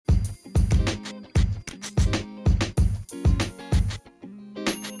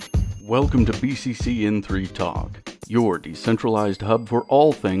Welcome to BCC In3 Talk, your decentralized hub for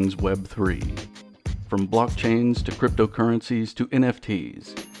all things Web3. From blockchains to cryptocurrencies to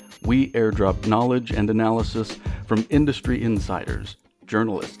NFTs, we airdrop knowledge and analysis from industry insiders,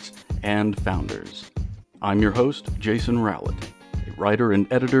 journalists, and founders. I'm your host, Jason Rowlett, a writer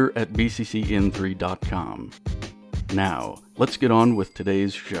and editor at bccin3.com. Now, let's get on with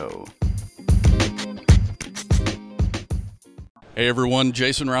today's show. Hey everyone,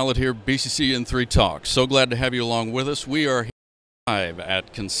 Jason Rowlett here, BCC In3 Talk. So glad to have you along with us. We are here live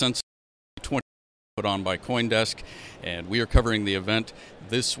at Consensus 20 put on by CoinDesk, and we are covering the event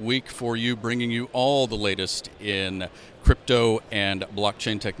this week for you, bringing you all the latest in crypto and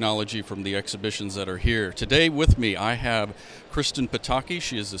blockchain technology from the exhibitions that are here. Today with me, I have Kristin Potocki.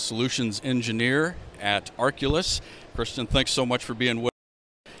 She is a solutions engineer at Arculus. Kristin, thanks so much for being with us.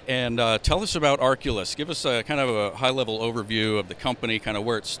 And tell us about Arculus. Give us a kind of a high-level overview of the company, kind of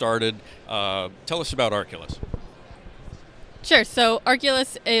where it started. Tell us about Arculus. Sure. So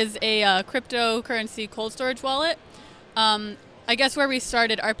Arculus is a cryptocurrency cold storage wallet. I guess where we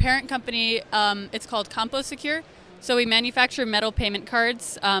started, our parent company, it's called CompoSecure. So we manufacture metal payment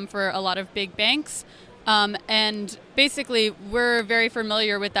cards for a lot of big banks. And basically, we're very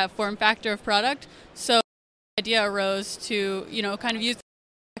familiar with that form factor of product. So the idea arose to, kind of use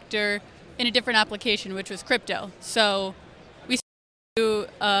in a different application, which was crypto. So we started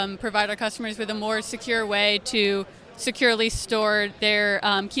to provide our customers with a more secure way to securely store their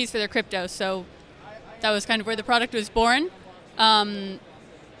keys for their crypto. So that was kind of where the product was born. So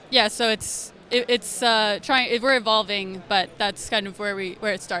we're evolving, but that's kind of where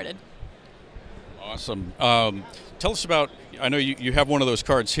it started. Awesome. Tell us about, I know you have one of those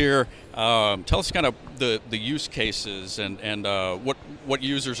cards here. Tell us kind of the use cases and what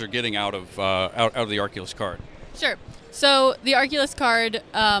users are getting out of the Arculus card. Sure. So the Arculus card,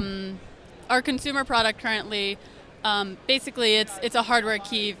 our consumer product currently, basically it's a hardware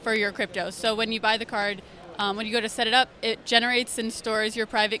key for your crypto. So when you buy the card, when you go to set it up, it generates and stores your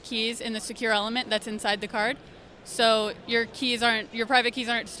private keys in the secure element that's inside the card. So your private keys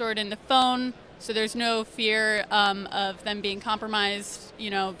aren't stored in the phone. So there's no fear of them being compromised,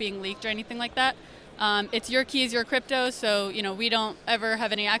 being leaked or anything like that. It's your keys, your crypto, so we don't ever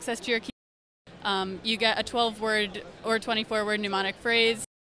have any access to your keys. You get a 12-word or 24-word mnemonic phrase,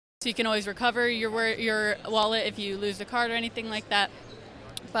 so you can always recover your wallet if you lose the card or anything like that.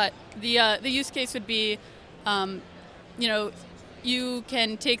 But the use case would be, you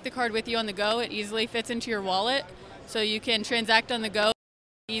can take the card with you on the go. It easily fits into your wallet, so you can transact on the go.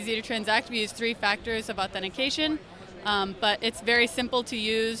 Easy to transact. We use 3 factors of authentication, but it's very simple to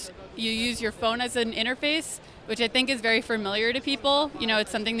use. You use your phone as an interface, which I think is very familiar to people.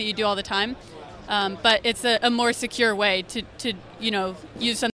 It's something that you do all the time, but it's a more secure way to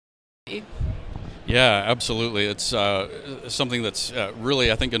use something. Yeah, absolutely. It's something that's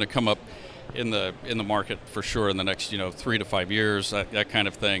really, I think, going to come up in the market for sure in the next 3 to 5 years. That kind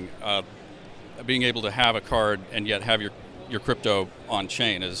of thing. Being able to have a card and yet have your crypto on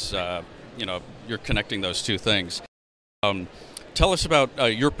chain is, you're connecting those two things. Tell us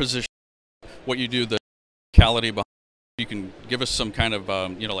about your position, what you do, the locality behind. You can give us some kind of,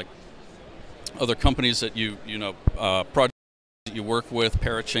 like other companies that projects that you work with,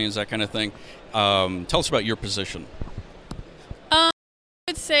 parachains, that kind of thing. Tell us about your position. I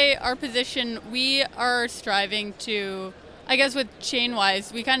would say our position, we are striving to, I guess with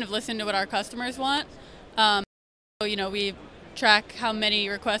chain-wise, we kind of listen to what our customers want. We track how many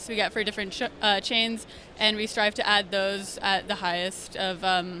requests we get for different chains, and we strive to add those at the highest of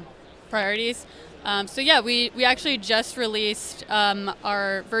priorities. We actually just released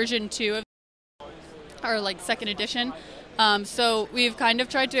our version 2 of our second edition. So we've kind of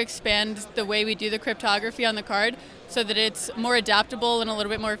tried to expand the way we do the cryptography on the card so that it's more adaptable and a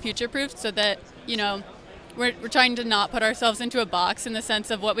little bit more future-proof, so that we're trying to not put ourselves into a box in the sense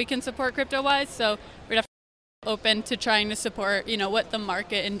of what we can support crypto-wise. So we're definitely open to trying to support, what the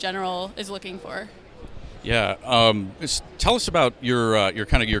market in general is looking for. Yeah, tell us about your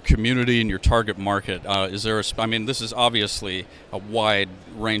kind of your community and your target market. Is there this is obviously a wide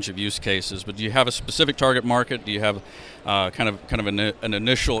range of use cases, but do you have a specific target market? Do you have kind of an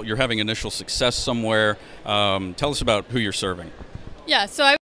initial? You're having initial success somewhere. Tell us about who you're serving. Yeah,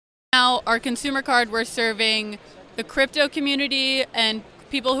 so now our consumer card, we're serving the crypto community and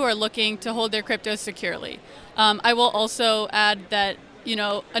people who are looking to hold their crypto securely. I will also add that,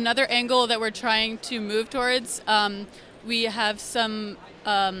 another angle that we're trying to move towards, we have some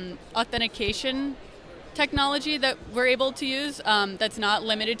authentication technology that we're able to use that's not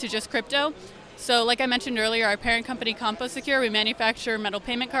limited to just crypto. So like I mentioned earlier, our parent company, CompoSecure, we manufacture metal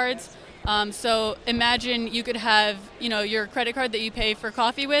payment cards. So imagine you could have, your credit card that you pay for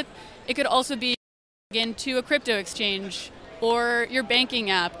coffee with. It could also be into a crypto exchange or your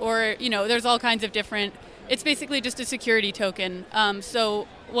banking app, or there's all kinds of different. It's basically just a security token. So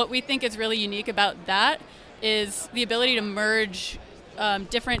what we think is really unique about that is the ability to merge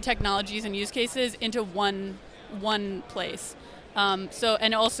different technologies and use cases into one place.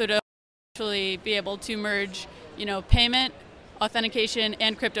 And also to actually be able to merge, payment, authentication,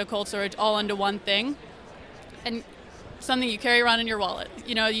 and crypto cold storage all into one thing, and something you carry around in your wallet.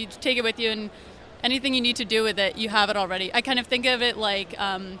 You take it with you, and anything you need to do with it, you have it already. I kind of think of it like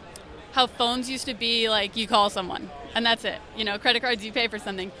how phones used to be, like you call someone and that's it. Credit cards, you pay for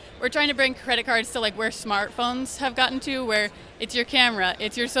something. We're trying to bring credit cards to like where smartphones have gotten to, where it's your camera,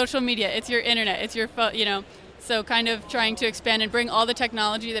 it's your social media, it's your internet, it's your phone, So kind of trying to expand and bring all the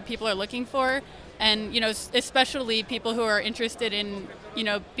technology that people are looking for, and especially people who are interested in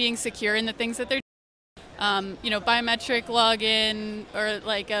being secure in the things that they're biometric login, or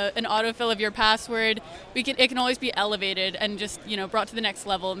like an autofill of your password. It can always be elevated and just brought to the next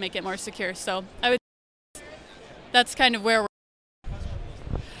level, make it more secure. So that's kind of where we're.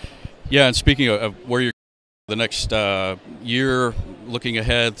 Yeah, and speaking of where you're the next year, looking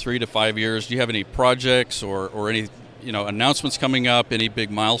ahead 3 to 5 years, do you have any projects or any announcements coming up, any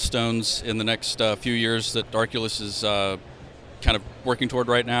big milestones in the next few years that Arculus is kind of working toward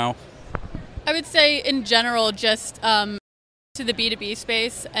right now? I would say in general, just to the B2B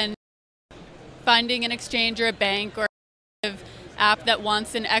space, and finding an exchange or a bank or a app that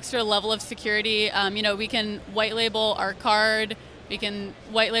wants an extra level of security. We can white label our card, we can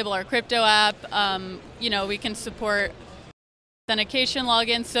white label our crypto app, we can support authentication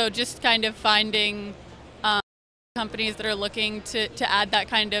login. So just kind of finding companies that are looking to add that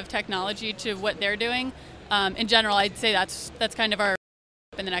kind of technology to what they're doing. In general, I'd say that's kind of our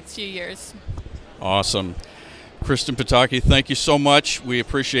in the next few years. Awesome. Kristin Potocki, thank you so much. We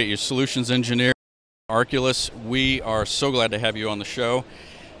appreciate your solutions engineer, Arculus. We are so glad to have you on the show.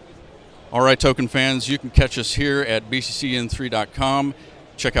 All right, token fans, you can catch us here at bccn3.com.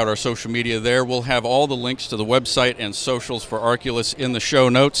 Check out our social media there. We'll have all the links to the website and socials for Arculus in the show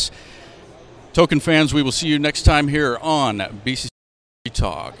notes. Token fans, we will see you next time here on BCC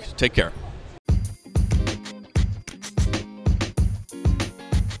Talk. Take care.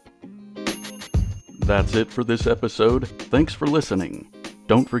 That's it for this episode. Thanks for listening.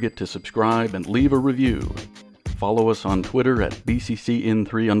 Don't forget to subscribe and leave a review. Follow us on Twitter at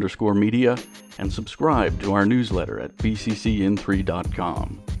bccn3_media and subscribe to our newsletter at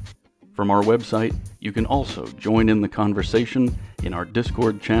bccn3.com. From our website, you can also join in the conversation in our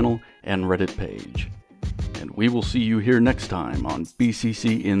Discord channel and Reddit page. And we will see you here next time on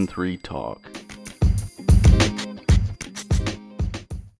BCC in 3 Talk.